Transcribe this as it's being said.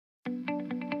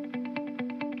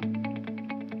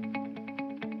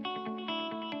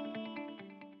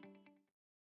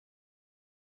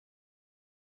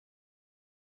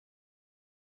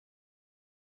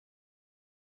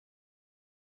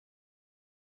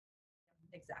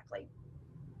Exactly.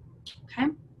 Okay.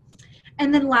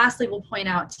 And then lastly, we'll point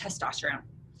out testosterone.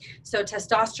 So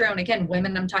testosterone, again,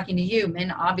 women, I'm talking to you.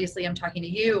 Men, obviously, I'm talking to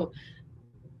you.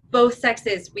 Both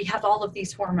sexes, we have all of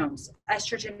these hormones.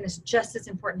 Estrogen is just as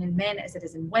important in men as it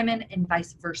is in women, and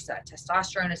vice versa.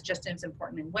 Testosterone is just as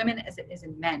important in women as it is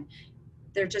in men.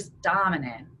 They're just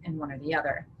dominant in one or the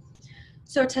other.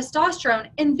 So testosterone,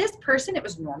 in this person, it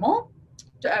was normal,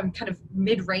 kind of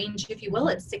mid-range, if you will,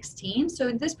 at 16. So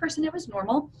in this person, it was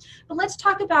normal. But let's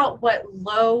talk about what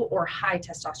low or high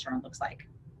testosterone looks like.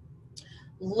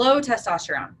 Low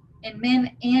testosterone in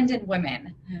men and in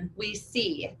women, we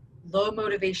see low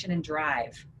motivation and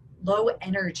drive, low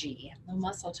energy. No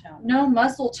muscle tone. No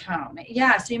muscle tone.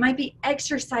 Yeah, so you might be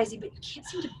exercising, but you can't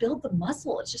seem to build the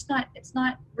muscle. It's just not, it's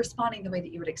not responding the way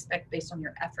that you would expect based on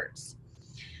your efforts.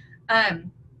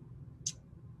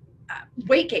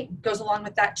 Weight gain goes along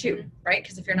with that too, right?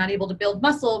 Because if you're not able to build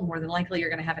muscle, more than likely you're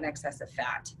going to have an excess of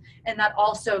fat. And that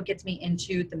also gets me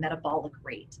into the metabolic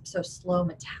rate, so slow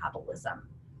metabolism.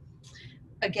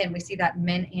 Again, we see that in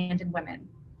men and in women.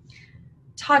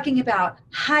 Talking about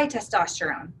high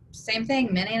testosterone, same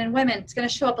thing, men and in women, it's going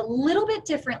to show up a little bit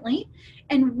differently.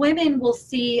 And women will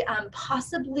see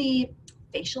possibly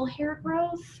facial hair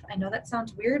growth. I know that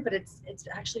sounds weird, but it's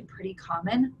actually pretty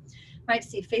common. Might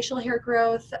see facial hair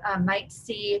growth, might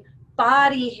see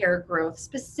body hair growth,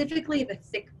 specifically the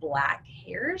thick black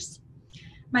hairs.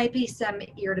 Might be some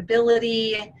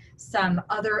irritability, some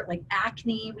other like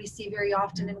acne we see very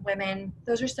often in women.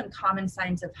 Those are some common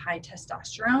signs of high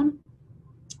testosterone.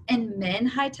 In men,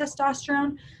 high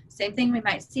testosterone, same thing, we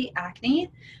might see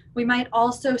acne. We might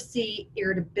also see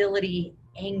irritability,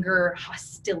 anger,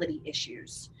 hostility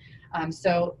issues.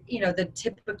 So, you know, the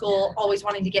typical always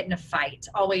wanting to get in a fight,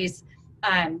 always,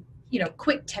 you know,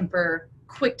 quick temper,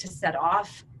 quick to set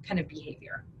off kind of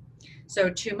behavior. So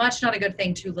too much, not a good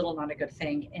thing, too little, not a good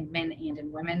thing in men and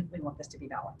in women. We want this to be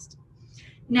balanced.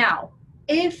 Now,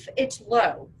 if it's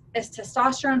low, is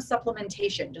testosterone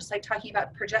supplementation, just like talking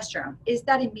about progesterone, is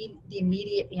that the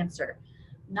immediate answer?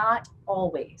 Not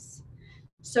always.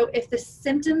 So if the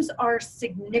symptoms are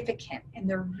significant and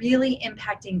they're really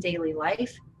impacting daily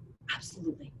life,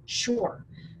 absolutely, sure.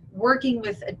 Working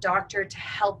with a doctor to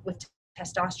help with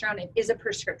testosterone, it is a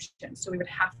prescription, so we would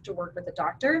have to work with a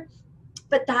doctor,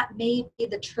 but that may be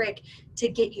the trick to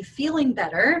get you feeling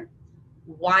better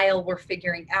while we're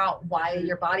figuring out why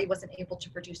your body wasn't able to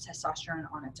produce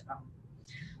testosterone on its own.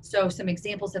 So some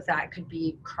examples of that could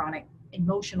be chronic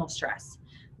emotional stress,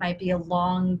 might be a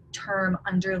long-term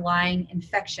underlying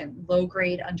infection,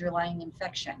 low-grade underlying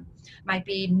infection, might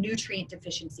be nutrient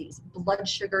deficiencies. Blood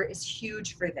sugar is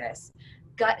huge for this,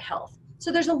 gut health.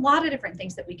 So there's a lot of different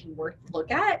things that we can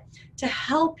look at to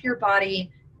help your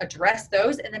body address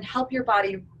those and then help your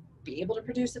body be able to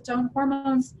produce its own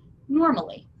hormones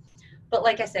normally. But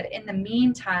like I said, in the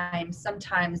meantime,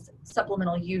 sometimes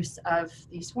supplemental use of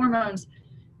these hormones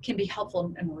can be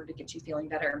helpful in order to get you feeling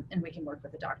better, and we can work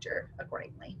with a doctor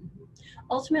accordingly.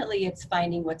 Ultimately, it's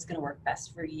finding what's going to work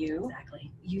best for you.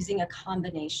 Exactly. Using a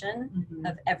combination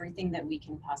of everything that we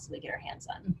can possibly get our hands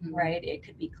on, right? It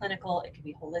could be clinical, it could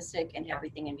be holistic, and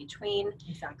everything in between.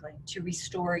 Exactly. To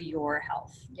restore your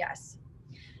health. Yes.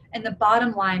 And the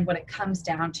bottom line, what it comes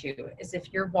down to is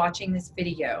if you're watching this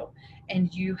video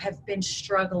and you have been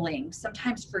struggling,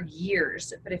 sometimes for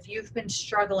years, but if you've been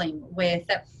struggling with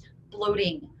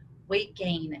bloating, weight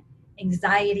gain,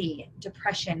 anxiety,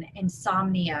 depression,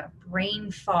 insomnia,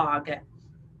 brain fog,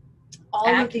 all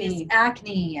of these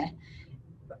acne,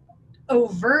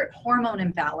 overt hormone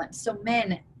imbalance. So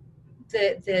men,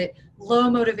 the low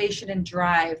motivation and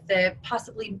drive, the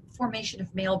possibly formation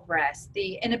of male breasts,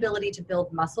 the inability to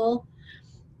build muscle.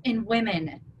 In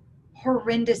women,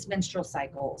 horrendous menstrual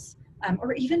cycles,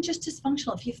 or even just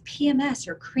dysfunctional. If you have PMS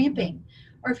or cramping,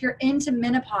 or if you're into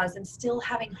menopause and still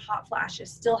having hot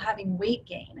flashes, still having weight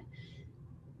gain.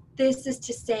 This is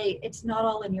to say it's not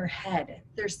all in your head.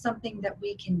 There's something that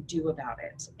we can do about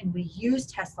it. And we use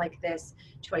tests like this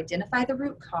to identify the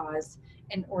root cause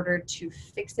in order to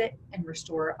fix it and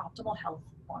restore optimal health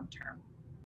long term.